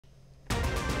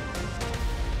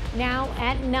Now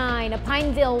at 9, a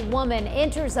Pineville woman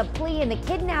enters a plea in the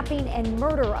kidnapping and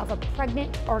murder of a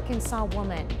pregnant Arkansas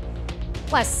woman.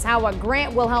 Plus, how a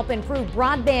grant will help improve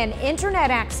broadband internet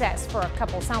access for a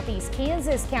couple southeast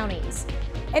Kansas counties.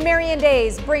 And Marion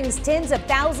Days brings tens of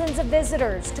thousands of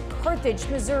visitors to Carthage,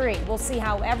 Missouri. We'll see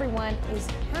how everyone is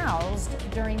housed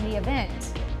during the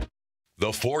event.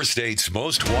 The 4 states'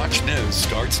 most watched news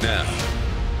starts now.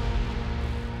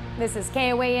 This is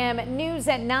KOAM News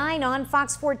at 9 on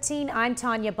Fox 14. I'm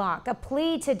Tanya Bach. A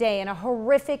plea today in a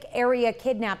horrific area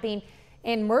kidnapping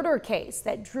and murder case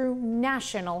that drew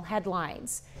national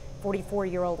headlines.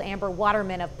 44-year-old Amber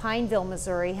Waterman of Pineville,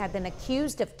 Missouri, had been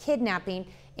accused of kidnapping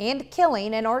and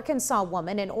killing an Arkansas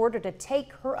woman in order to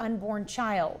take her unborn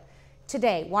child.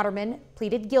 Today, Waterman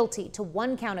pleaded guilty to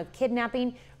 1 count of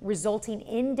kidnapping resulting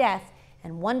in death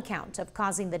and 1 count of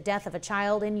causing the death of a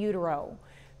child in utero.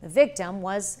 The victim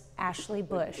was Ashley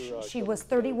Bush. She was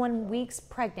 31 weeks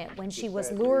pregnant when she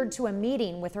was lured to a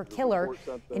meeting with her killer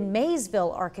in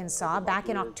Maysville, Arkansas, back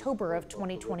in October of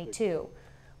 2022.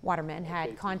 Waterman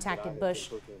had contacted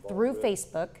Bush through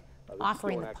Facebook,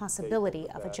 offering the possibility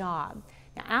of a job.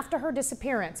 Now, after her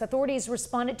disappearance, authorities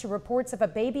responded to reports of a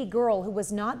baby girl who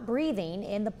was not breathing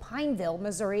in the Pineville,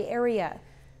 Missouri area.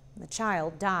 The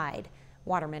child died.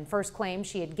 Waterman first claimed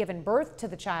she had given birth to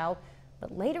the child,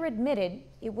 but later admitted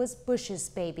it was Bush's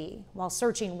baby. While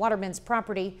searching Waterman's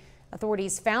property,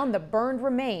 authorities found the burned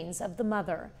remains of the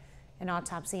mother. An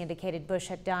autopsy indicated Bush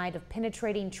had died of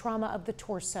penetrating trauma of the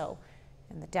torso,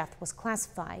 and the death was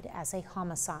classified as a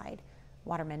homicide.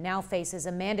 Waterman now faces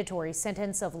a mandatory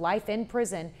sentence of life in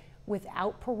prison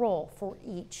without parole for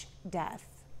each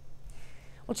death.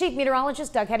 Well, Chief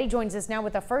Meteorologist Doug Hetty joins us now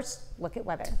with a first look at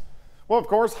weather. Well, of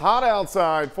course, hot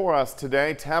outside for us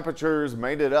today. Temperatures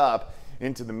made it up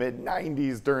into the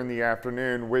mid-90s during the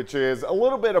afternoon, which is a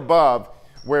little bit above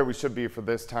where we should be for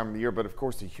this time of the year. But of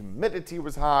course, the humidity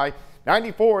was high.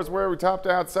 94 is where we topped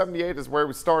out. 78 is where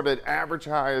we started. Average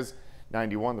high is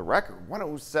 91. The record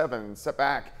 107 set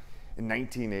back in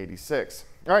 1986.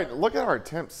 All right, look at our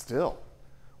temps still.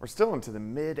 We're still into the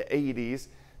mid-80s.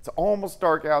 It's almost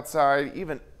dark outside,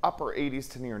 even upper 80s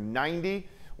to near 90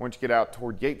 once you get out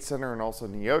toward Yates Center and also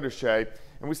Neodesha.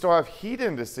 And we still have heat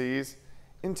indices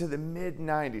into the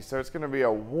mid-90s. So it's going to be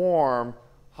a warm,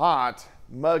 hot,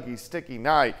 muggy, sticky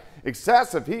night.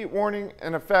 Excessive heat warning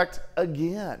in effect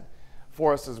again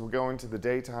for us as we go into the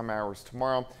daytime hours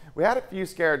tomorrow. We had a few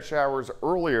scattered showers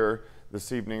earlier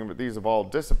this evening, but these have all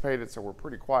dissipated, so we're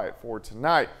pretty quiet for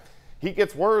tonight. Heat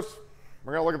gets worse.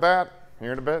 We're going to look at that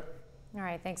here in a bit. All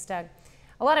right, thanks, Doug.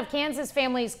 A lot of Kansas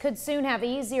families could soon have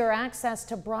easier access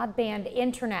to broadband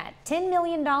internet. $10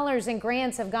 million in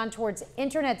grants have gone towards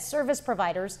internet service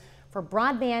providers for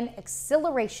broadband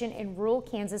acceleration in rural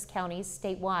Kansas counties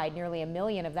statewide. Nearly $1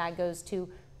 million of that goes to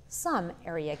some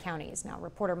area counties. Now,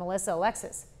 reporter Melissa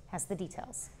Alexis has the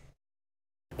details.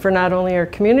 For not only our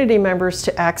community members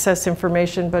to access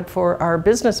information, but for our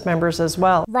business members as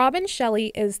well. Robin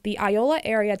Shelley is the Iola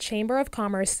Area Chamber of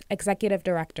Commerce Executive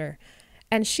Director,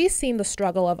 and she's seen the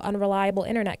struggle of unreliable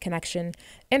internet connection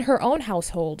in her own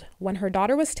household when her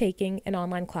daughter was taking an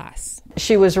online class.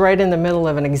 She was right in the middle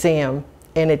of an exam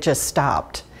and it just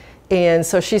stopped. And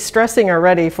so she's stressing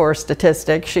already for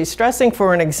statistics, she's stressing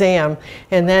for an exam,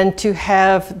 and then to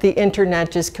have the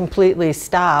internet just completely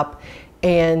stop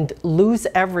and lose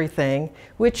everything,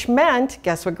 which meant,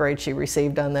 guess what grade she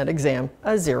received on that exam?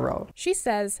 A 0. She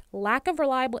says lack of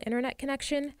reliable internet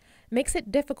connection makes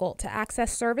it difficult to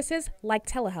access services like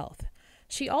telehealth.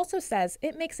 She also says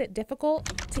it makes it difficult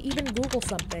to even Google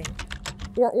something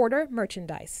or order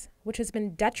merchandise, which has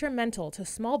been detrimental to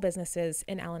small businesses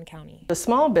in Allen County. The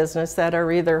small business that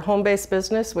are either home-based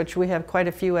business, which we have quite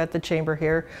a few at the chamber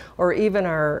here, or even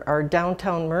our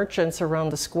downtown merchants around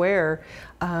the square,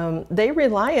 they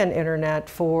rely on internet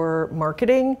for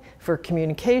marketing, for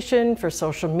communication, for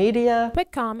social media.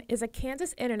 QuickCom is a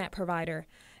Kansas internet provider,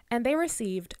 and they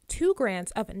received 2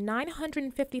 grants of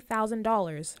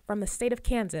 $950,000 from the state of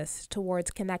Kansas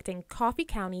towards connecting Coffee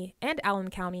County and Allen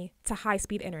County to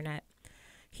high-speed internet.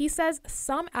 He says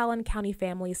some Allen County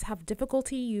families have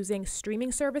difficulty using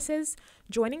streaming services,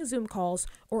 joining Zoom calls,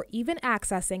 or even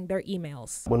accessing their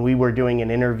emails. When we were doing an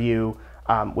interview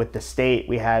with the state,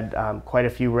 we had quite a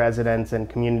few residents and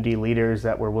community leaders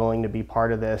that were willing to be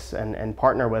part of this and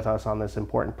partner with us on this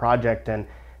important project, and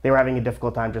they were having a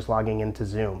difficult time just logging into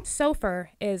Zoom. Sofer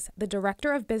is the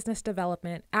Director of Business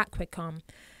Development at QuickCom,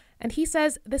 and he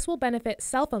says this will benefit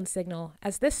cell phone signal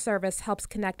as this service helps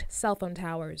connect cell phone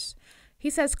towers. He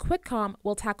says QuickCom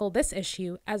will tackle this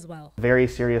issue as well. Very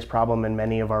serious problem in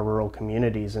many of our rural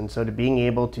communities, and so to being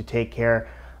able to take care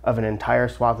of an entire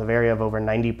swath of area of over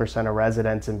 90% of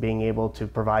residents and being able to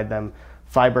provide them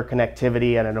fiber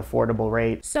connectivity at an affordable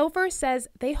rate. Sofer says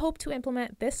they hope to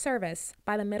implement this service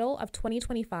by the middle of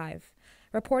 2025.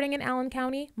 Reporting in Allen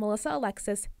County, Melissa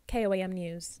Alexis, KOAM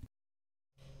News.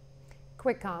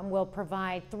 QuickCom will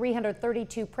provide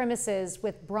 332 premises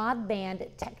with broadband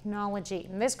technology.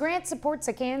 And this grant supports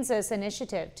a Kansas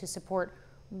initiative to support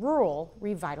rural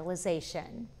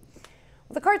revitalization.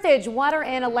 The Carthage Water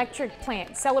and Electric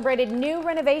Plant celebrated new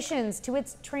renovations to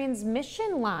its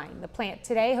transmission line. The plant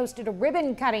today hosted a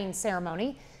ribbon cutting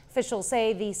ceremony. Officials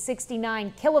say the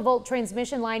 69 kilovolt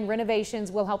transmission line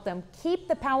renovations will help them keep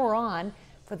the power on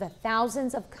for the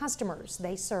thousands of customers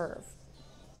they serve.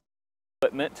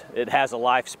 It has a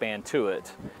lifespan to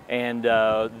it, and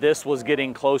this was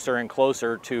getting closer and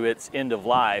closer to its end of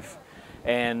life.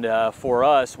 And for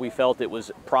us, we felt it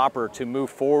was proper to move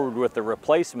forward with the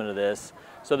replacement of this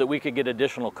so that we could get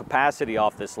additional capacity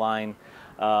off this line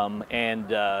and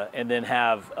then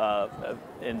have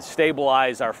and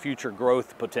stabilize our future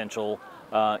growth potential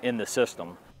in the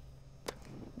system.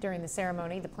 During the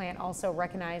ceremony, the plant also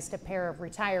recognized a pair of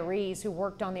retirees who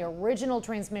worked on the original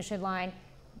transmission line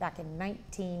back in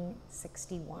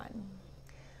 1961.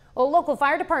 Well, local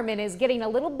fire department is getting a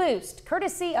little boost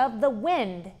courtesy of the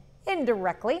wind.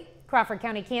 Indirectly, Crawford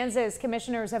County, Kansas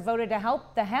commissioners have voted to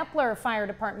help the Hepler Fire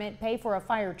Department pay for a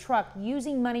fire truck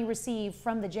using money received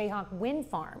from the Jayhawk Wind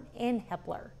Farm in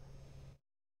Hepler.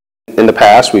 In the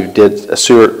past, we did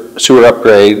sewer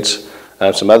upgrades,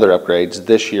 some other upgrades.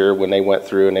 This year, when they went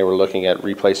through and they were looking at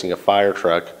replacing a fire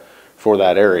truck for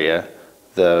that area,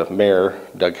 the mayor,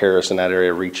 Doug Harris, in that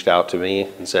area reached out to me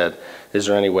and said, is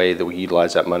there any way that we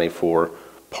utilize that money for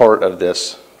part of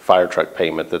this fire truck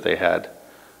payment that they had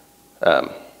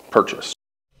purchased?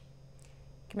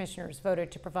 Commissioners voted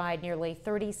to provide nearly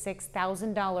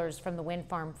 $36,000 from the Wind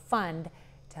Farm Fund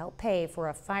to help pay for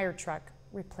a fire truck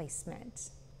replacement.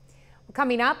 Well,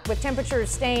 coming up, with temperatures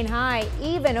staying high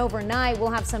even overnight,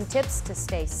 we'll have some tips to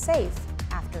stay safe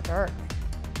after dark.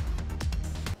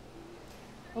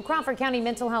 Well, Crawford County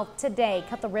Mental Health today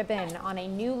cut the ribbon on a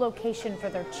new location for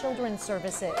their children's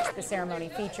services. The ceremony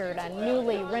featured a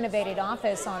newly renovated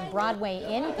office on Broadway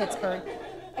in Pittsburgh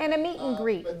and a meet and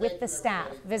greet with the staff.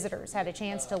 Visitors had a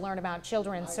chance to learn about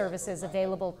children's services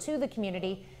available to the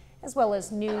community, as well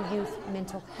as new youth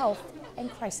mental health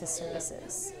and crisis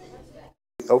services.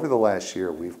 Over the last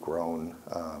year, we've grown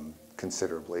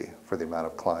considerably for the amount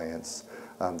of clients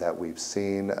that we've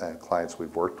seen, clients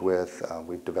we've worked with.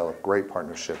 We've developed great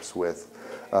partnerships with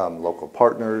local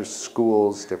partners,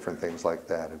 schools, different things like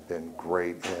that have been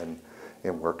great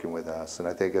in working with us. And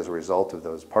I think as a result of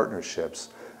those partnerships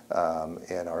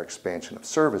and our expansion of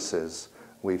services,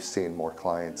 we've seen more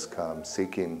clients come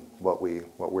seeking what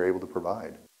we're able to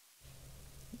provide.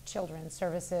 Children's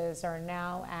services are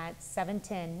now at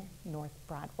 710 North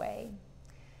Broadway.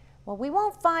 Well, we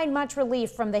won't find much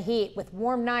relief from the heat with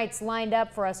warm nights lined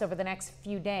up for us over the next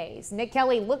few days. Nick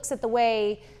Kelly looks at the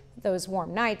way those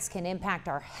warm nights can impact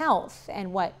our health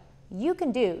and what you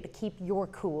can do to keep your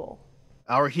cool.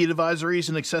 Our heat advisories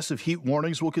and excessive heat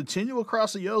warnings will continue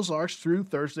across the Ozarks through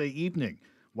Thursday evening.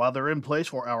 While they're in place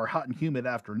for our hot and humid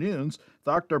afternoons,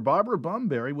 Dr. Barbara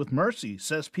Bunbury with Mercy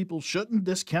says people shouldn't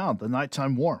discount the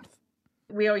nighttime warmth.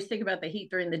 We always think about the heat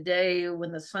during the day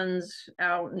when the sun's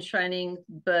out and shining,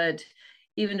 but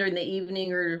even during the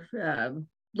evening or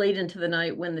late into the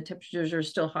night when the temperatures are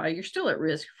still high, you're still at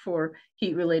risk for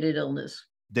heat-related illness.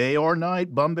 Day or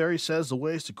night, Bunbury says the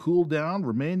ways to cool down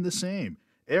remain the same.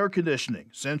 Air conditioning,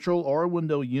 central or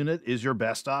window unit is your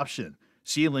best option.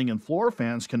 Ceiling and floor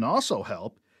fans can also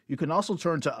help. You can also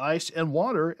turn to ice and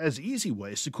water as easy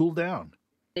ways to cool down.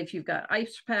 If you've got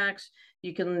ice packs,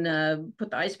 you can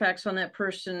put the ice packs on that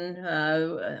person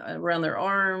around their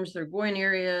arms, their groin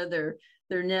area,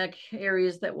 their neck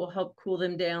areas that will help cool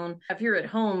them down. If you're at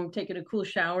home, taking a cool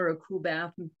shower, a cool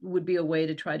bath would be a way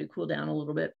to try to cool down a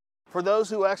little bit. For those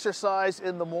who exercise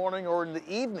in the morning or in the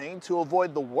evening to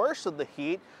avoid the worst of the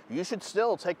heat, you should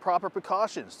still take proper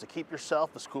precautions to keep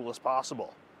yourself as cool as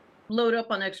possible. Load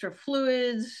up on extra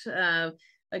fluids,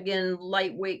 again,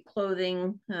 lightweight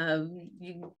clothing,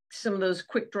 some of those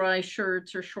quick dry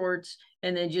shirts or shorts,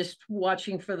 and then just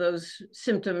watching for those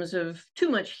symptoms of too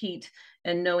much heat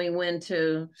and knowing when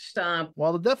to stop.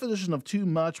 While the definition of too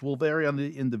much will vary on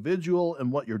the individual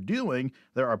and what you're doing,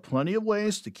 there are plenty of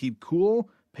ways to keep cool,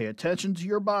 pay attention to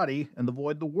your body, and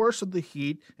avoid the worst of the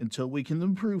heat until we can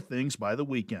improve things by the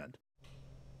weekend.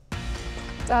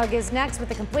 Doug is next with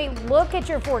a complete look at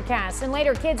your forecast. And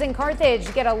later, kids in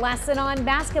Carthage get a lesson on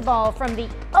basketball from the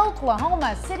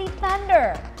Oklahoma City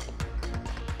Thunder.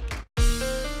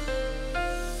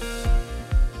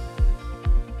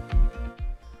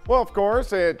 Well, of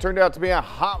course, it turned out to be a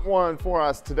hot one for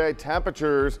us today.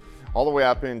 Temperatures all the way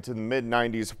up into the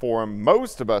mid-90s for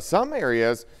most of us. Some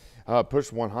areas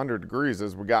pushed 100 degrees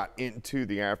as we got into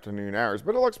the afternoon hours,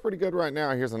 but it looks pretty good right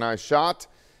now. Here's a nice shot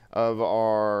of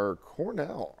our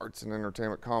Cornell Arts and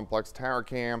Entertainment Complex tower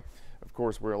cam. Of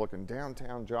course, we're looking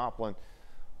downtown Joplin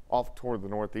off toward the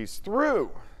northeast through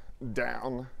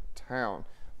downtown.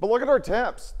 But look at our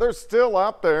temps. They're still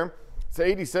up there. It's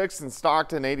 86 in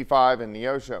Stockton, 85 in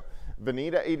Neosho.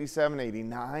 Veneta, 87,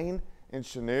 89 in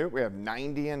Chanute. We have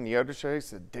 90 in Neodesha.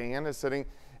 Sedan is sitting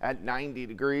at 90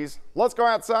 degrees. Let's go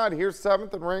outside. Here's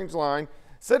 7th and Rangeline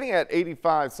sitting at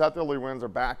 85. Southerly winds are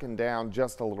backing down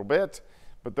just a little bit,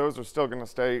 but those are still going to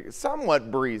stay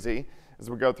somewhat breezy as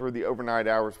we go through the overnight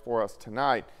hours for us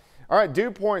tonight. All right,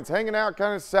 dew points hanging out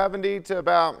kind of 70 to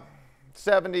about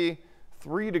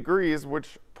 73 degrees,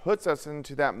 which puts us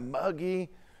into that muggy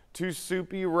to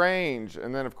soupy range.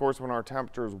 And then, of course, when our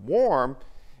temperature is warm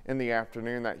in the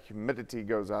afternoon, that humidity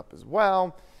goes up as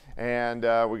well, and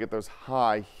we get those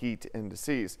high heat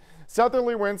indices.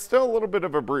 Southerly winds, still a little bit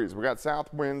of a breeze. We got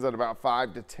south winds at about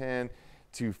 5 to 10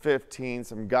 to 15,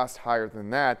 some gusts higher than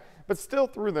that, but still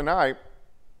through the night,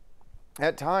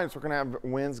 at times we're going to have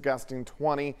winds gusting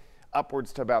 20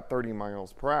 upwards to about 30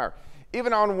 miles per hour.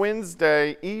 Even on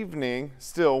Wednesday evening,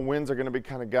 still winds are going to be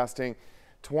kind of gusting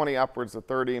 20 upwards to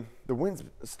 30. The winds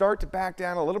start to back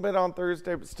down a little bit on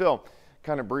Thursday, but still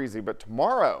kind of breezy. But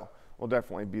tomorrow will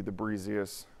definitely be the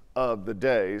breeziest of the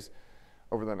days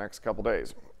over the next couple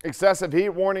days. Excessive heat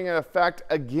warning in effect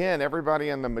again. Everybody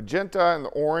in the magenta and the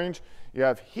orange, you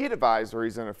have heat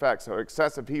advisories in effect. So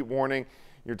excessive heat warning,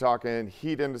 you're talking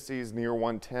heat indices near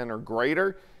 110 or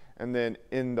greater. And then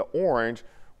in the orange,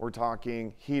 we're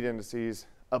talking heat indices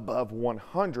above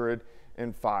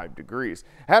 105 degrees.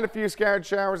 Had a few scattered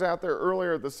showers out there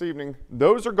earlier this evening.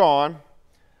 Those are gone.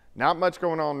 Not much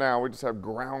going on now. We just have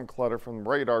ground clutter from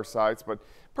radar sites, but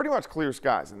pretty much clear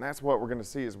skies. And that's what we're going to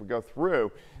see as we go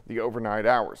through the overnight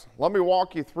hours. Let me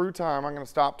walk you through time. I'm going to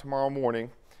stop tomorrow morning.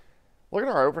 Look at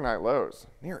our overnight lows,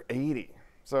 near 80.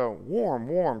 So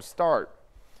warm start.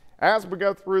 As we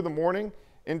go through the morning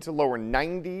into lower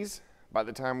 90s by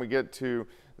the time we get to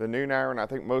the noon hour, and I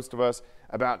think most of us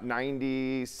about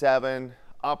 97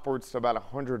 upwards to about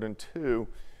 102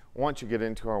 once you get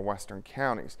into our western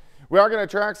counties. We are going to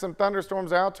track some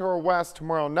thunderstorms out to our west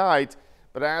tomorrow night,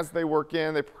 but as they work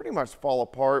in, they pretty much fall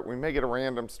apart. We may get a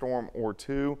random storm or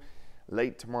two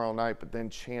late tomorrow night, but then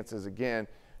chances again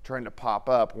trying to pop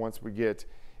up once we get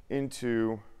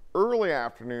into early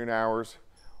afternoon hours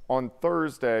on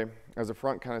Thursday as the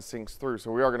front kind of sinks through.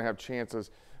 So we are going to have chances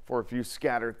for a few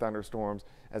scattered thunderstorms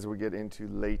as we get into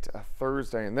late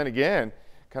Thursday. And then again,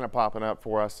 kind of popping up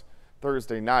for us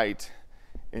Thursday night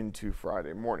into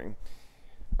Friday morning.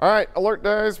 All right, alert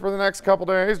days for the next couple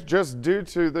days, just due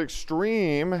to the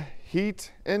extreme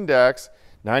heat index.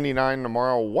 99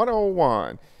 tomorrow,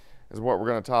 101 is what we're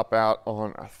going to top out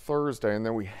on a Thursday. And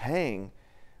then we hang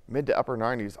mid to upper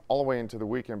 90s all the way into the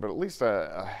weekend, but at least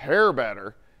a hair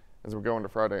better as we go into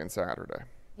Friday and Saturday.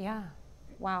 Yeah,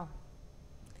 wow.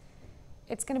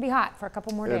 It's going to be hot for a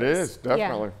couple more days. It is,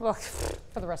 definitely. Yeah, well,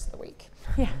 for the rest of the week.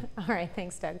 Yeah, all right,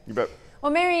 thanks, Doug. You bet.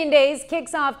 Well, Marian Days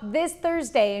kicks off this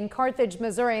Thursday in Carthage,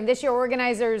 Missouri, and this year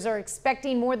organizers are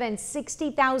expecting more than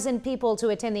 60,000 people to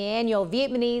attend the annual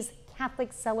Vietnamese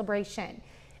Catholic celebration.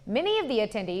 Many of the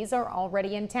attendees are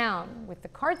already in town, with the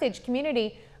Carthage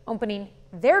community opening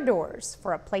their doors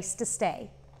for a place to stay.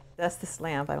 That's this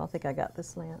lamp. I don't think I got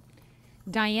this lamp.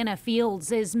 Diana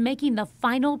Fields is making the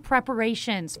final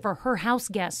preparations for her house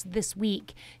guests this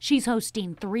week. She's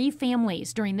hosting 3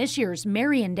 families during this year's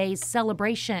Marian Days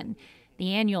celebration.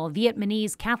 The annual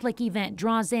Vietnamese Catholic event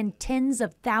draws in tens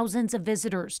of thousands of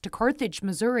visitors to Carthage,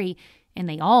 Missouri, and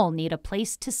they all need a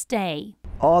place to stay.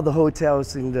 All the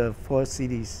hotels in the 4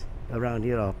 cities around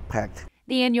here are packed.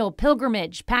 The annual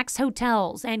pilgrimage packs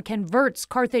hotels and converts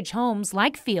Carthage homes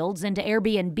like Fields into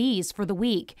Airbnbs for the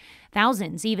week.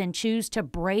 Thousands even choose to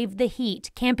brave the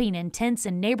heat, camping in tents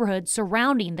in neighborhoods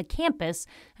surrounding the campus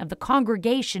of the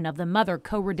Congregation of the Mother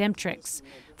Co-Redemptrix.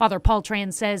 Father Paul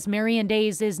Tran says Marian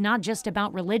Days is not just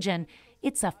about religion,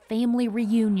 it's a family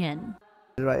reunion.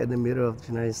 Right in the middle of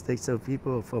the United States, so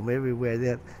people from everywhere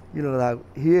that,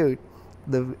 like here,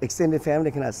 the extended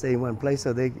family cannot stay in one place,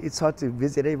 so it's hard to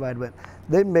visit everybody, but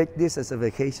they make this as a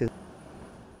vacation.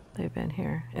 They've been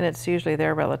here, and it's usually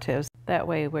their relatives. That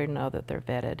way we know that they're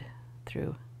vetted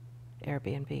through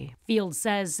Airbnb. Fields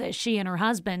says she and her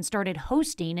husband started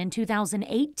hosting in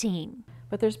 2018.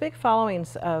 But there's big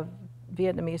followings of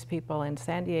Vietnamese people in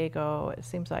San Diego, it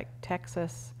seems like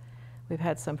Texas. We've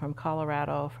had some from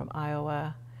Colorado, from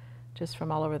Iowa, just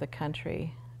from all over the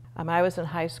country. I was in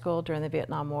high school during the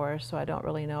Vietnam War, so I don't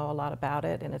really know a lot about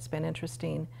it, and it's been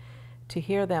interesting to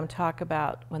hear them talk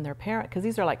about when their parents, because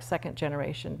these are like second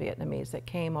generation Vietnamese that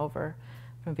came over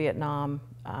from Vietnam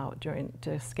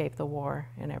to escape the war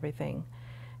and everything.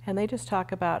 And they just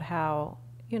talk about how,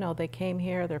 you know, they came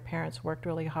here, their parents worked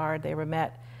really hard, they were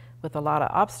met with a lot of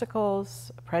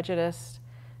obstacles, prejudice,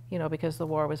 you know, because the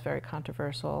war was very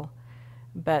controversial,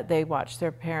 but they watched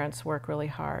their parents work really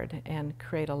hard and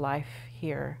create a life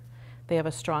here. They have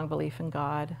a strong belief in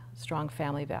God, strong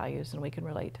family values, and we can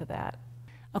relate to that.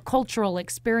 A cultural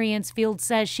experience Fields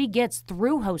says she gets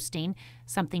through hosting,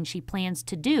 something she plans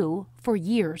to do for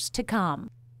years to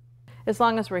come. As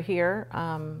long as we're here,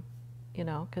 you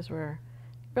know, because we're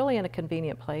really in a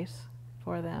convenient place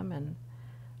for them, and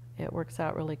it works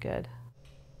out really good.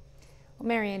 Well,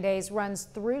 Marian Days runs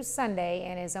through Sunday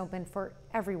and is open for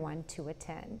everyone to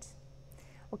attend.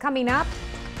 Well, coming up,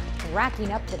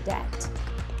 racking up the debt.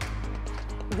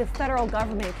 The federal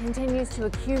government continues to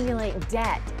accumulate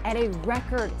debt at a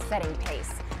record-setting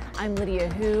pace. I'm Lydia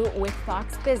Hu with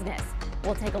Fox Business.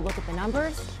 We'll take a look at the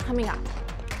numbers coming up.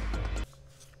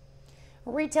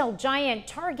 Retail giant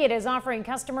Target is offering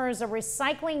customers a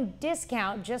recycling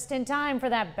discount just in time for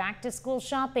that back-to-school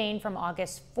shopping from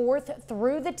August 4th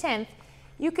through the 10th.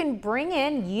 You can bring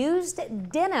in used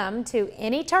denim to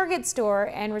any Target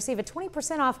store and receive a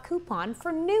 20% off coupon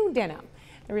for new denim.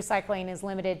 The recycling is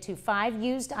limited to 5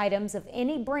 used items of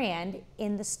any brand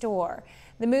in the store.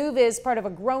 The move is part of a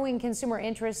growing consumer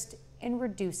interest in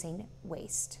reducing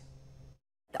waste.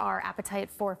 Our appetite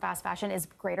for fast fashion is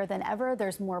greater than ever.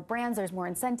 There's more brands, there's more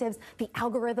incentives. The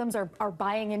algorithms are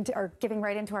buying into, are giving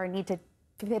right into our need to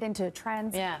fit into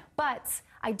trends. Yeah. But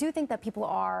I do think that people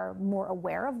are more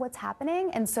aware of what's happening,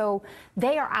 and so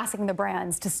they are asking the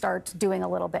brands to start doing a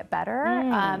little bit better,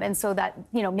 and so that,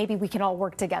 you know, maybe we can all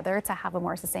work together to have a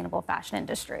more sustainable fashion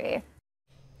industry.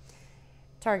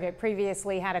 Target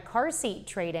previously had a car seat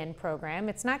trade-in program.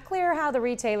 It's not clear how the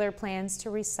retailer plans to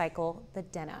recycle the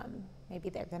denim. Maybe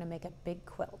they're going to make a big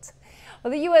quilt.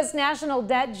 Well, the U.S. national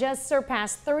debt just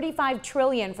surpassed $35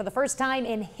 trillion for the first time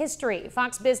in history.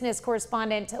 Fox Business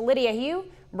correspondent Lydia Hu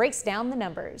breaks down the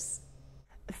numbers.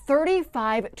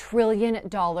 $35 trillion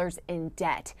in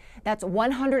debt. That's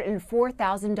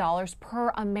 $104,000 per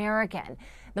American.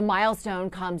 The milestone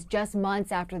comes just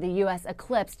months after the U.S.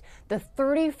 eclipsed the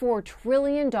 $34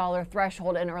 trillion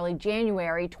threshold in early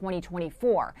January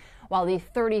 2024, while the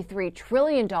 $33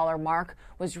 trillion mark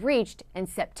was reached in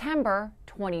September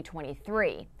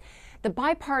 2023. The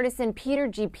bipartisan Peter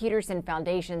G. Peterson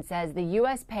Foundation says the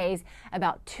U.S. pays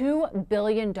about $2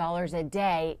 billion a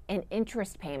day in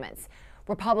interest payments.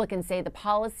 Republicans say the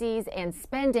policies and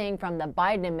spending from the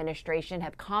Biden administration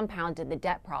have compounded the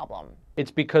debt problem. It's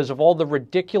because of all the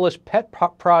ridiculous pet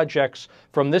projects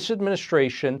from this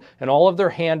administration and all of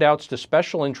their handouts to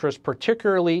special interests,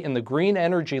 particularly in the green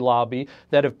energy lobby,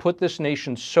 that have put this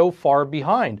nation so far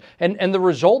behind. And the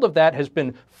result of that has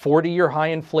been 40-year high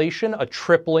inflation, a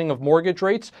tripling of mortgage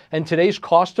rates, and today's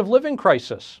cost of living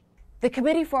crisis. The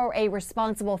Committee for a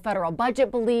Responsible Federal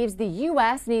Budget believes the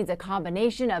U.S. needs a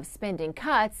combination of spending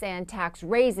cuts and tax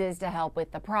raises to help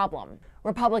with the problem.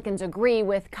 Republicans agree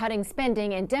with cutting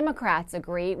spending and Democrats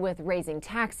agree with raising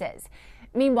taxes.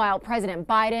 Meanwhile, President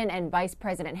Biden and Vice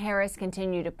President Harris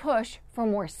continue to push for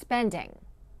more spending.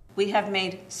 We have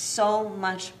made so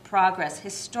much progress,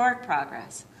 historic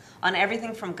progress, on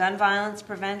everything from gun violence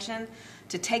prevention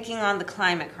to taking on the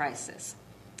climate crisis.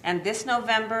 And this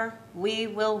November, we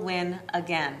will win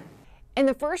again. In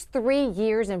the first 3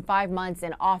 years and 5 months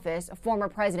in office, former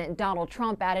President Donald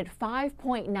Trump added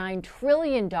 $5.9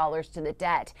 trillion to the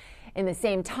debt. In the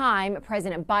same time,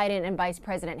 President Biden and Vice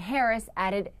President Harris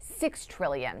added $6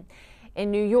 trillion.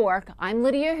 In New York, I'm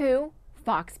Lydia Hu,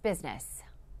 Fox Business.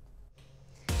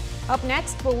 Up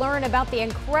next, we'll learn about the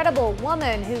incredible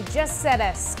woman who just set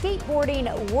a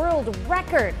skateboarding world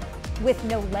record with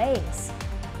no legs.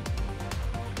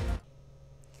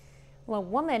 Well, a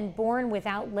woman born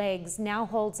without legs now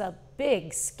holds a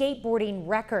big skateboarding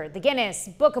record. The Guinness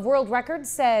Book of World Records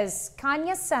says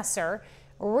Kanya Sesser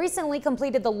recently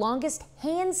completed the longest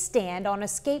handstand on a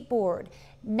skateboard,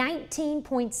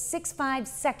 19.65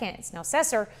 seconds. Now,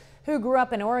 Sesser, who grew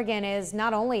up in Oregon, is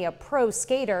not only a pro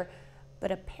skater,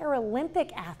 but a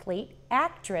Paralympic athlete,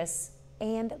 actress,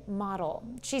 and model.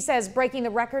 She says breaking the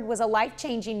record was a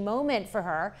life-changing moment for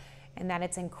her, and that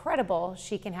it's incredible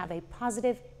she can have a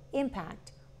positive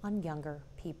impact on younger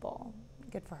people.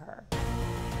 Good for her.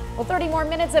 Well, 30 more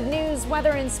minutes of news,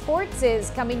 weather, and sports is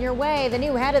coming your way. The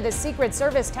new head of the Secret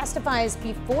Service testifies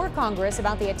before Congress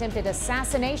about the attempted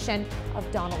assassination of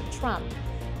Donald Trump.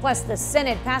 Plus, the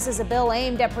Senate passes a bill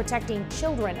aimed at protecting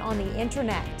children on the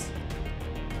internet.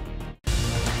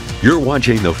 You're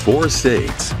watching the 4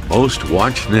 states' most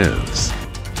watched news.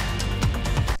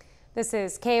 This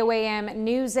is KOAM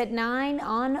News at 9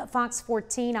 on Fox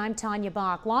 14. I'm Tanya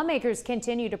Bach. Lawmakers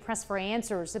continue to press for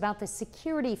answers about the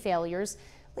security failures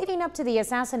leading up to the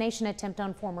assassination attempt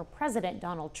on former President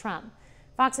Donald Trump.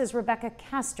 Fox's Rebecca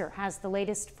Castor has the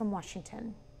latest from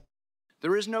Washington.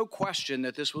 There is no question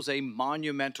that this was a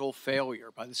monumental failure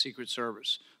by the Secret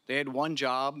Service. They had one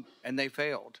job and they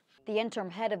failed. The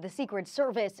interim head of the Secret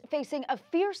Service facing a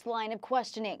fierce line of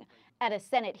questioning at a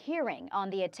Senate hearing on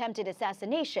the attempted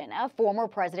assassination of former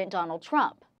President Donald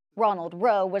Trump. Ronald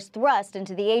Rowe was thrust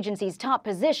into the agency's top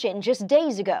position just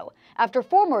days ago after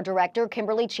former director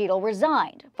Kimberly Cheadle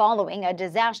resigned following a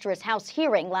disastrous House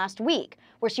hearing last week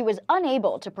where she was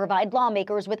unable to provide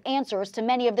lawmakers with answers to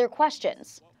many of their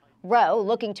questions. Rowe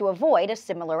looking to avoid a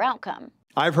similar outcome.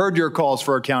 I've heard your calls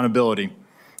for accountability,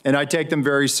 and I take them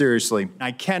very seriously.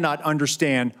 I cannot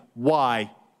understand why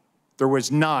there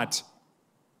was not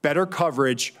better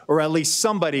coverage, or at least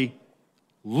somebody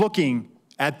looking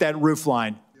at that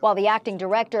roofline. While the acting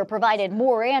director provided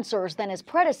more answers than his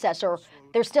predecessor,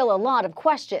 there's still a lot of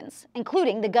questions,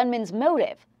 including the gunman's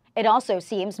motive. It also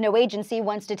seems no agency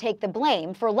wants to take the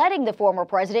blame for letting the former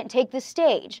president take the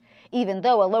stage, even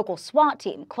though a local SWAT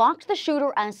team clocked the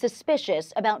shooter as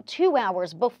suspicious about 2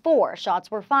 hours before shots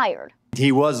were fired.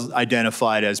 He was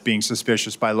identified as being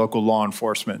suspicious by local law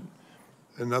enforcement.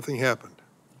 And nothing happened.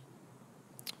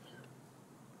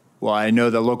 Well, I know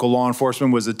that local law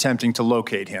enforcement was attempting to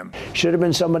locate him. Should have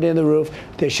been somebody in the roof.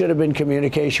 There should have been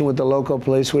communication with the local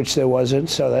police, which there wasn't,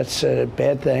 so that's a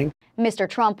bad thing. Mr.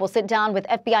 Trump will sit down with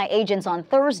FBI agents on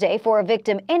Thursday for a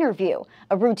victim interview,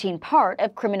 a routine part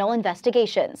of criminal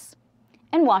investigations.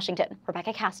 In Washington,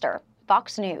 Rebecca Castor,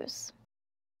 Fox News.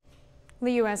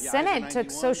 The U.S. Senate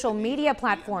took social media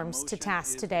platforms to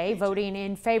task today, voting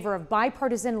in favor of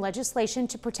bipartisan legislation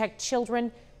to protect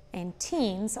children and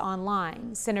teens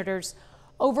online. Senators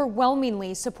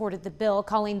overwhelmingly supported the bill,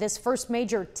 calling this first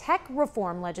major tech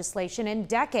reform legislation in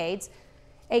decades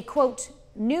a, quote,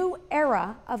 new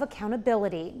era of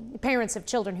accountability. Parents of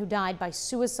children who died by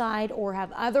suicide or have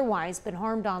otherwise been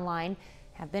harmed online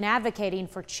have been advocating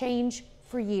for change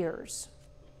for years.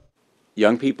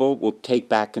 Young people will take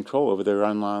back control over their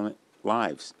online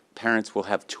lives. Parents will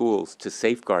have tools to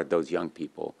safeguard those young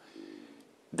people.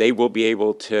 They will be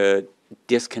able to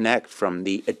disconnect from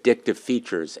the addictive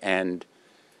features and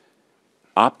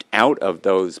opt out of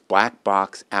those black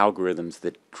box algorithms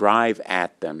that drive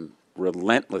at them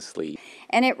relentlessly.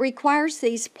 And it requires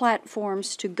these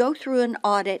platforms to go through an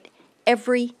audit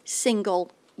every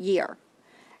single year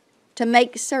to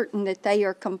make certain that they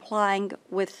are complying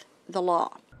with the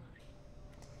law.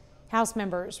 House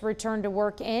members return to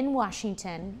work in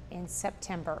Washington in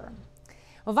September.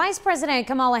 Well, Vice President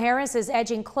Kamala Harris is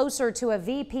edging closer to a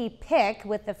VP pick,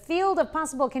 with the field of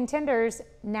possible contenders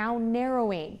now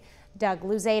narrowing. Doug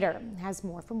Luzader has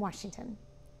more from Washington.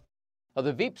 Well,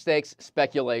 the Veep stakes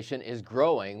speculation is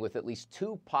growing, with at least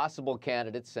 2 possible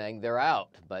candidates saying they're out,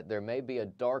 but there may be a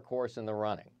dark horse in the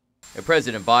running.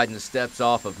 President Biden steps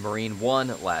off of Marine One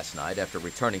last night after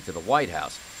returning to the White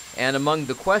House. And among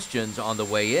the questions on the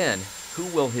way in, who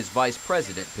will his vice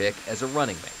president pick as a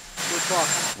running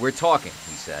mate? We're talking,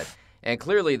 he said. And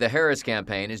clearly the Harris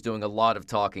campaign is doing a lot of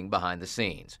talking behind the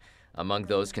scenes. Among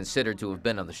those considered to have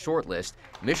been on the short list,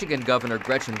 Michigan Governor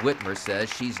Gretchen Whitmer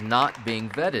says she's not being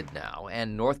vetted now,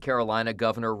 and North Carolina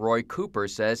Governor Roy Cooper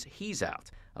says he's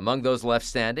out. Among those left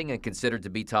standing and considered to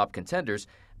be top contenders,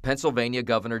 Pennsylvania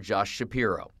Governor Josh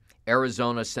Shapiro,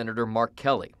 Arizona Senator Mark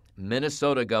Kelly,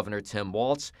 Minnesota Governor Tim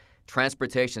Walz,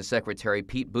 Transportation Secretary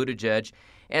Pete Buttigieg,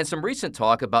 and some recent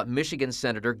talk about Michigan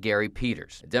Senator Gary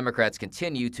Peters. Democrats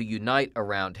continue to unite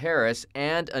around Harris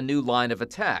and a new line of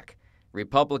attack.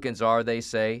 Republicans are, they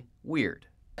say, weird.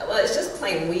 Well, it's just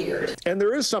plain weird. And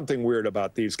there is something weird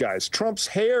about these guys. Trump's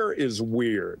hair is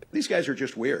weird. These guys are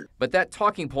just weird. But that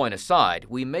talking point aside,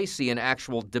 we may see an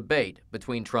actual debate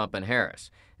between Trump and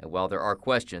Harris. And while there are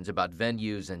questions about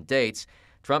venues and dates,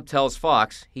 Trump tells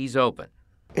Fox he's open.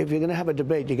 If you're going to have a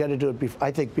debate, you got to do it, I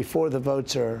think, before the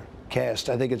votes are cast.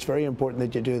 I think it's very important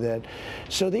that you do that.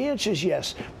 So the answer is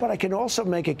yes, but I can also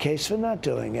make a case for not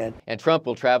doing it. And Trump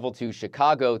will travel to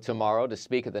Chicago tomorrow to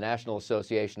speak at the National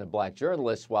Association of Black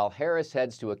Journalists, while Harris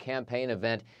heads to a campaign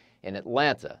event in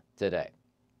Atlanta today.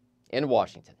 In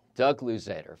Washington, Doug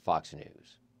Luzader, Fox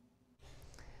News.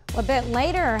 A bit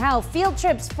later, how field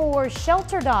trips for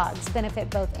shelter dogs benefit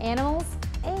both animals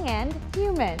and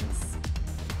humans.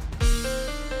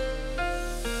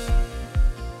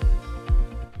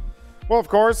 Well, of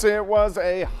course, it was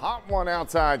a hot one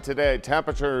outside today.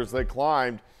 Temperatures, they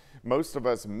climbed, most of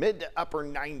us mid to upper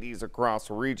 90s across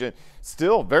the region.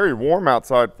 Still very warm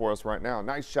outside for us right now.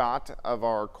 Nice shot of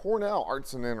our Cornell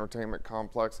Arts and Entertainment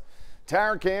Complex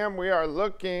tower cam. We are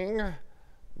looking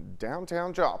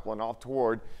downtown Joplin off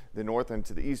toward the north and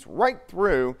to the east, right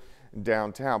through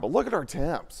downtown. But look at our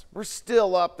temps. We're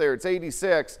still up there. It's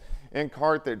 86 in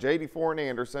Carthage, 84 in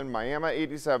Anderson, Miami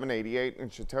 87, 88 in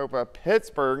Chautauqua,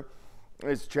 Pittsburgh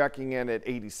is checking in at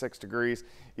 86 degrees.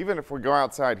 Even if we go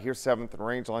outside, here's 7th and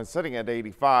Rangeline sitting at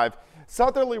 85.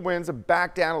 Southerly winds have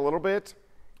backed down a little bit,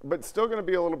 but still going to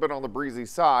be a little bit on the breezy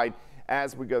side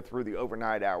as we go through the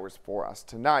overnight hours for us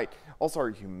tonight. Also, our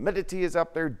humidity is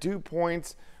up there. Dew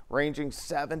points ranging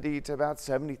 70 to about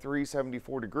 73,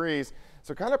 74 degrees.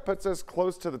 So it kind of puts us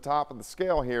close to the top of the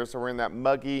scale here. So we're in that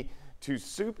muggy to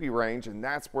soupy range, and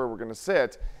that's where we're going to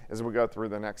sit as we go through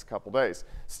the next couple days.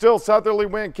 Still southerly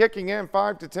wind kicking in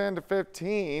 5 to 10 to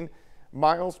 15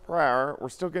 miles per hour. We're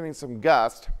still getting some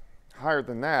gusts higher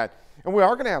than that, and we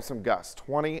are going to have some gusts,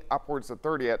 20 upwards of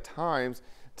 30 at times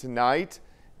tonight.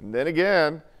 And then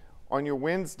again on your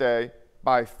Wednesday,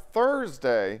 by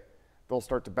Thursday they'll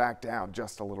start to back down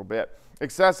just a little bit.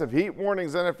 Excessive heat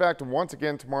warnings in effect once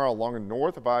again tomorrow along and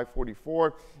north of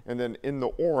I-44, and then in the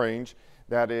orange,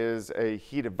 that is a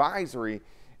heat advisory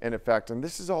in effect. And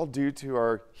this is all due to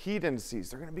our heat indices.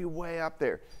 They're going to be way up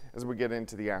there as we get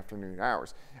into the afternoon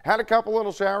hours. Had a couple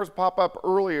little showers pop up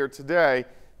earlier today.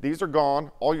 These are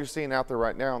gone. All you're seeing out there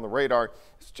right now on the radar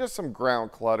is just some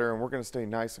ground clutter, and we're going to stay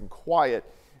nice and quiet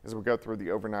as we go through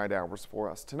the overnight hours for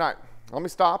us tonight. Let me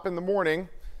stop in the morning.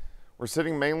 We're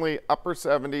sitting mainly upper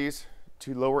 70s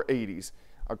to lower 80s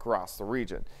across the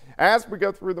region. As we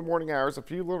go through the morning hours, a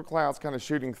few little clouds kind of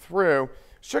shooting through,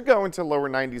 should go into lower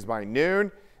 90s by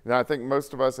noon. And I think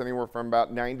most of us anywhere from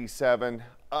about 97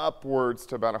 upwards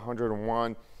to about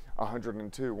 101,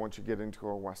 102 once you get into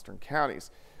our western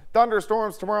counties.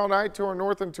 Thunderstorms tomorrow night to our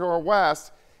north and to our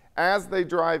west. As they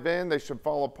drive in, they should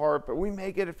fall apart, but we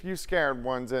may get a few scattered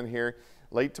ones in here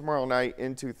late tomorrow night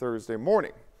into Thursday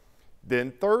morning.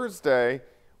 Then Thursday,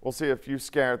 we'll see a few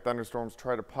scattered thunderstorms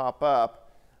try to pop up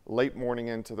late morning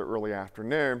into the early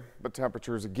afternoon, but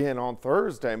temperatures again on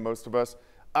Thursday, most of us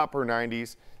upper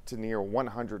 90s to near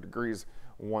 100 degrees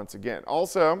once again.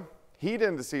 Also, heat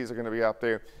indices are going to be up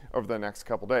there over the next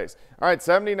couple days. All right,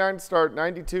 79 to start,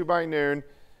 92 by noon,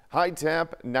 high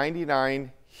temp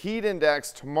 99, heat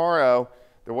index tomorrow,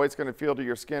 the way it's going to feel to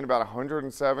your skin about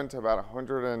 107 to about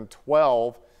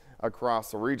 112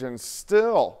 across the region.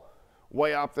 Still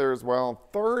way up there as well. On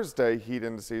Thursday, heat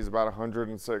indices about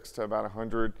 106 to about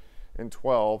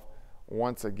 112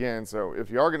 once again. So if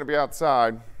you are going to be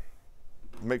outside,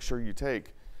 make sure you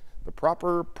take the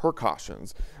proper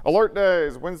precautions. Alert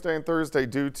days Wednesday and Thursday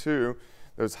due to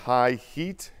those high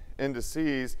heat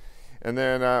indices. And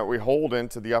then we hold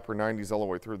into the upper 90s all the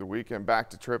way through the weekend, back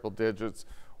to triple digits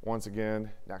once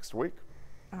again next week.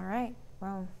 All right.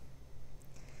 Well,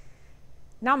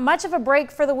 not much of a break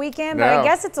for the weekend, No. but I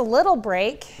guess it's a little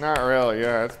break. Not really.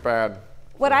 Yeah, it's bad.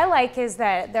 What I like is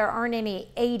that there aren't any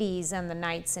 80s in the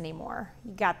nights anymore.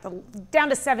 You got the down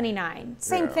to 79.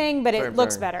 Same thing, but it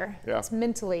looks better. Yeah. It's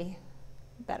mentally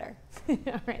better. All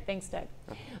right, thanks, Doug.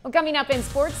 Well, coming up in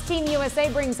sports, Team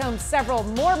USA brings home several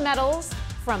more medals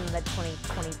from the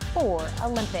 2024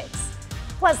 Olympics.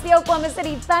 Plus, the Oklahoma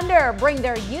City Thunder bring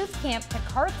their youth camp to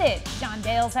Carthage. John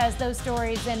Dales has those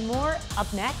stories and more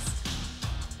up next.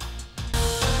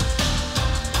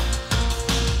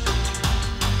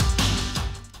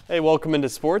 Hey, welcome into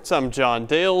sports. I'm John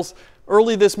Dales.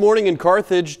 Early this morning in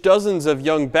Carthage, dozens of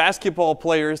young basketball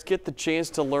players get the chance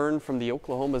to learn from the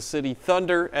Oklahoma City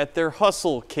Thunder at their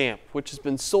Hustle Camp, which has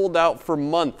been sold out for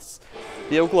months.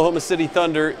 The Oklahoma City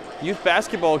Thunder Youth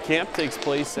Basketball Camp takes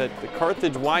place at the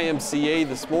Carthage YMCA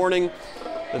this morning.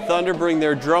 The Thunder bring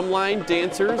their drumline,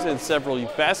 dancers, and several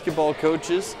youth basketball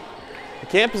coaches. The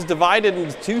camp is divided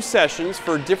into 2 sessions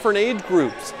for different age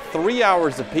groups, 3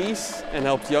 hours apiece, and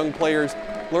helps young players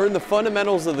learn the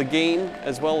fundamentals of the game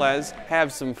as well as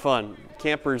have some fun.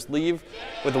 Campers leave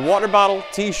with a water bottle,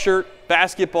 t-shirt,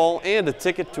 basketball, and a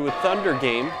ticket to a Thunder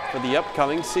game for the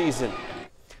upcoming season.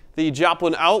 The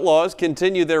Joplin Outlaws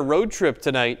continue their road trip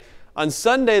tonight. On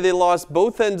Sunday, they lost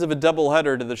both ends of a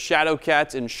doubleheader to the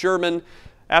Shadowcats in Sherman.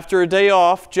 After a day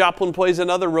off, Joplin plays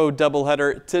another road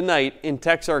doubleheader tonight in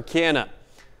Texarkana.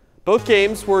 Both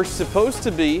games were supposed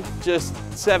to be just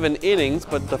 7 innings,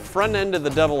 but the front end of the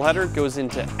doubleheader goes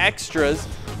into extras.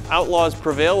 Outlaws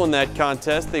prevail in that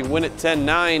contest. They win at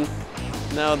 10-9.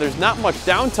 Now, there's not much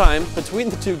downtime between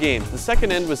the 2 games. The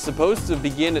second end was supposed to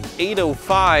begin at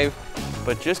 8:05.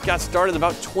 but just got started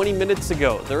about 20 minutes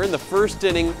ago. They're in the first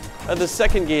inning of the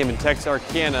second game in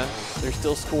Texarkana. They're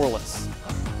still scoreless.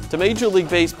 To Major League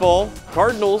Baseball,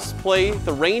 Cardinals play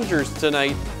the Rangers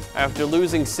tonight after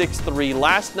losing 6-3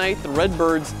 last night. The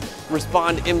Redbirds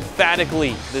respond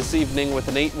emphatically this evening with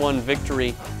an 8-1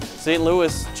 victory. St.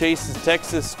 Louis chases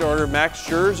Texas starter Max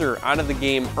Scherzer out of the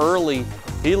game early.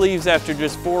 He leaves after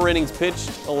just 4 innings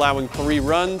pitched, allowing 3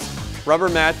 runs. Rubber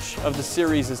match of the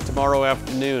series is tomorrow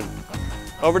afternoon.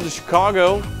 Over to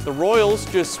Chicago, the Royals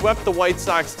just swept the White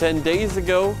Sox 10 days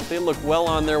ago. They look well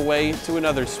on their way to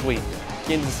another sweep.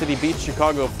 Kansas City beats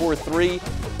Chicago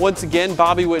 4-3. Once again,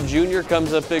 Bobby Witt Jr.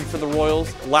 comes up big for the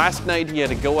Royals. Last night, he had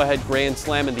a go-ahead grand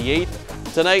slam in the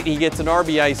 8th. Tonight, he gets an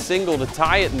RBI single to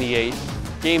tie it in the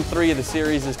 8th. Game 3 of the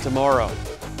series is tomorrow.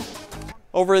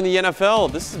 Over in the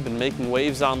NFL, this has been making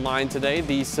waves online today.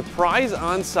 The surprise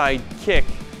onside kick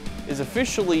is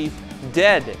officially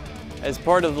dead. As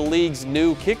part of the league's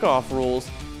new kickoff rules,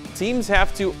 teams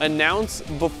have to announce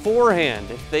beforehand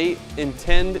if they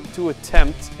intend to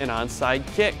attempt an onside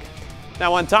kick.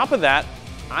 Now, on top of that,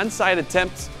 onside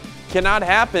attempts cannot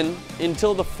happen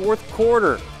until the 4th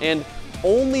quarter, and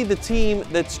only the team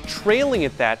that's trailing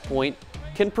at that point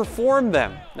can perform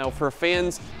them. Now, for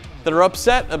fans that are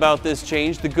upset about this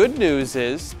change, the good news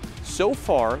is, so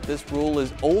far, this rule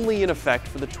is only in effect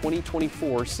for the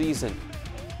 2024 season.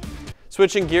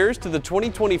 Switching gears to the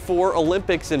 2024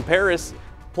 Olympics in Paris,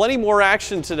 plenty more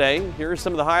action today. Here are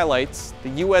some of the highlights. The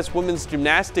U.S. women's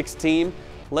gymnastics team,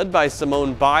 led by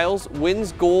Simone Biles,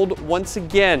 wins gold once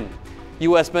again.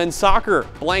 U.S. men's soccer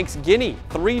blanks Guinea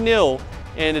 3-0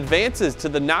 and advances to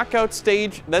the knockout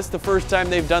stage. That's the first time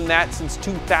they've done that since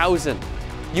 2000.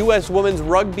 U.S. women's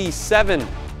rugby 7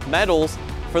 medals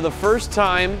for the first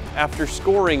time after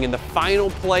scoring in the final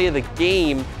play of the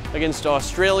game against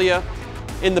Australia.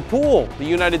 In the pool, the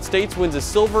United States wins a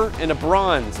silver and a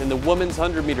bronze in the women's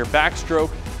 100-meter backstroke,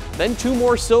 then 2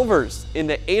 more silvers in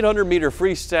the 800-meter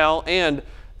freestyle and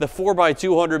the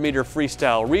 4x200-meter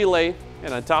freestyle relay.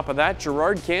 And on top of that,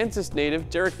 Girard, Kansas native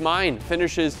Derek Mine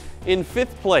finishes in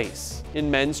 5th place in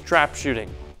men's trap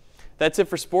shooting. That's it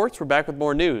for sports. We're back with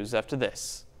more news after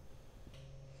this.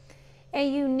 A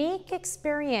unique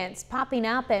experience popping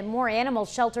up at more animal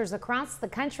shelters across the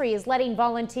country is letting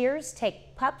volunteers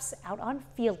take pups out on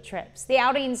field trips. The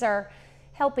outings are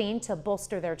helping to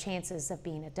bolster their chances of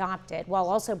being adopted, while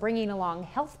also bringing along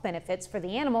health benefits for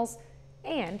the animals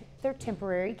and their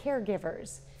temporary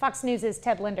caregivers. Fox News'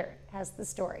 Ted Linder has the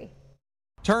story.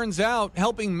 Turns out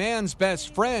helping man's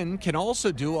best friend can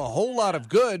also do a whole lot of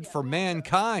good for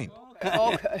mankind.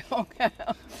 Okay.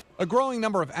 A growing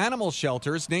number of animal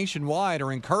shelters nationwide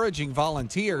are encouraging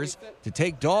volunteers to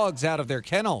take dogs out of their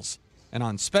kennels and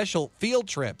on special field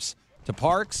trips to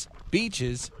parks,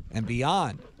 beaches, and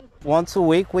beyond. Once a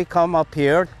week we come up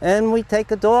here and we take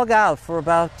a dog out for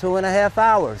about 2.5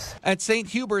 hours. At St.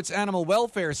 Hubert's Animal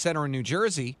Welfare Center in New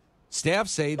Jersey, staff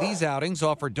say these outings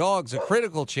offer dogs a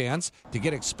critical chance to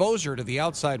get exposure to the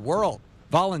outside world.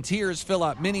 Volunteers fill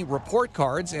out mini report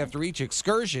cards after each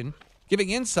excursion,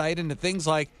 giving insight into things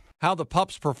like how the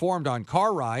pups performed on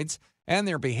car rides and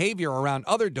their behavior around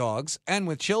other dogs and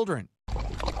with children.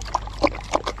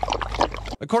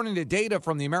 According to data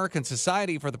from the American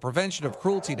Society for the Prevention of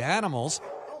Cruelty to Animals,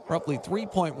 roughly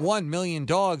 3.1 million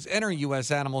dogs enter U.S.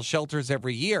 animal shelters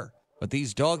every year. But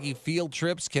these doggy field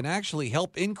trips can actually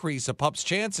help increase a pup's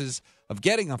chances of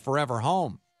getting a forever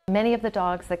home. Many of the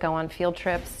dogs that go on field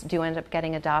trips do end up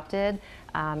getting adopted,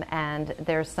 and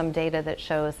there's some data that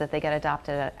shows that they get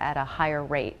adopted at a higher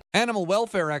rate. Animal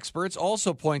welfare experts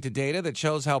also point to data that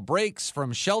shows how breaks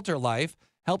from shelter life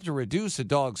help to reduce a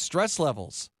dog's stress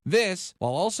levels. This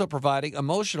while also providing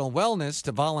emotional wellness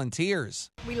to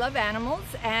volunteers. We love animals,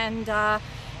 and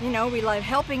we love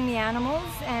helping the animals,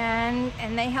 and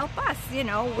they help us.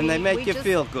 And they make you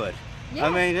feel good. Yeah.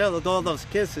 I mean, all those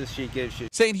kisses she gives you.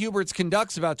 St. Hubert's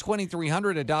conducts about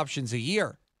 2,300 adoptions a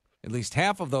year. At least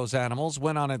half of those animals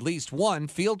went on at least one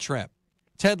field trip.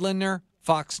 Ted Lindner,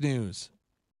 Fox News.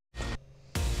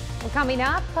 Well, coming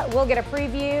up, we'll get a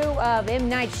preview of M.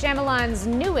 Night Shyamalan's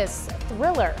newest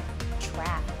thriller,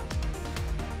 Trap.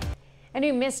 A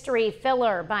new mystery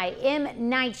thriller by M.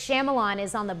 Night Shyamalan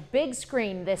is on the big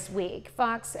screen this week.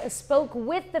 Fox spoke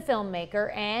with the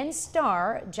filmmaker and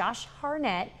star Josh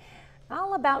Hartnett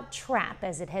all about Trap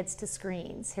as it heads to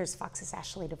screens. Here's Fox's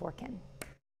Ashley Dvorkin.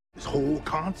 This whole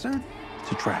concert,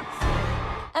 it's a trap.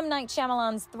 M. Night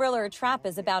Shyamalan's thriller Trap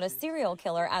is about a serial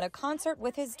killer at a concert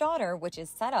with his daughter, which is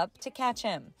set up to catch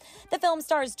him. The film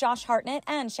stars Josh Hartnett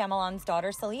and Shyamalan's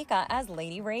daughter Salika as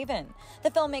Lady Raven.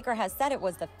 The filmmaker has said it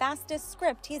was the fastest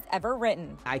script he's ever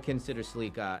written. I consider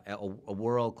Salika a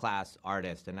world-class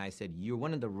artist, and I said, you're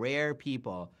one of the rare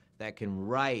people that can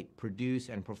write, produce,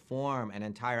 and perform an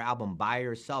entire album by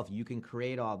yourself. You can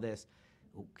create all this.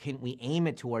 Can we aim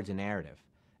it towards a narrative?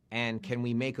 And can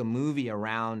we make a movie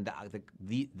around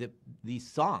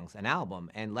these songs, an album?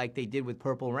 And like they did with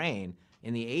Purple Rain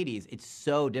in the 80s, it's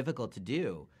so difficult to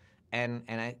do. And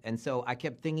so I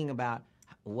kept thinking about,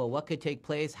 well, what could take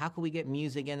place? How could we get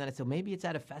music in? And I said, maybe it's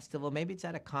at a festival, maybe it's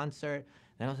at a concert.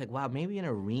 And I was like, wow, maybe an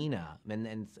arena.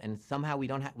 And somehow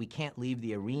we can't leave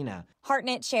the arena.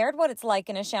 Hartnett shared what it's like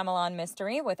in a Shyamalan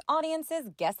mystery, with audiences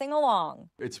guessing along.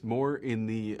 It's more in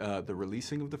the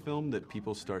releasing of the film that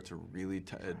people start to really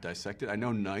dissect it. I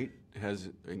know Night has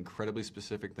incredibly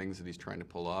specific things that he's trying to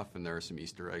pull off, and there are some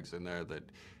Easter eggs in there that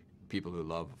people who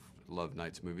love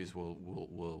Night's movies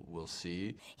will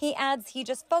see. He adds he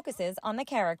just focuses on the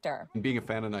character. Being a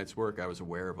fan of Night's work, I was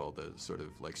aware of all the sort of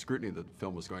like scrutiny that the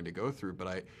film was going to go through,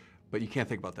 but you can't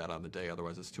think about that on the day,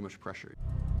 otherwise it's too much pressure.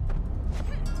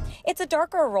 It's a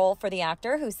darker role for the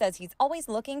actor, who says he's always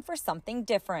looking for something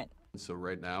different. So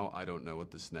right now, I don't know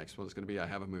what this next one is going to be. I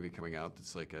have a movie coming out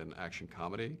that's like an action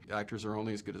comedy. Actors are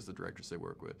only as good as the directors they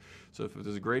work with. So if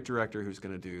there's a great director who's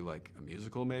going to do like a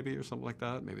musical maybe or something like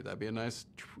that, maybe that'd be a nice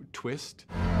twist.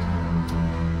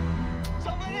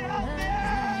 Somebody help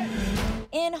me!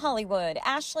 In Hollywood,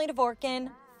 Ashley Dvorkin,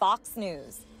 Fox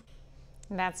News.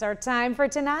 That's our time for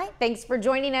tonight. Thanks for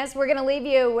joining us. We're going to leave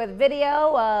you with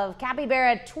video of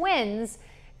capybara twins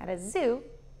at a zoo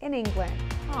in England.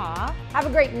 Aw. Have a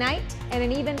great night and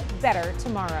an even better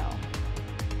tomorrow.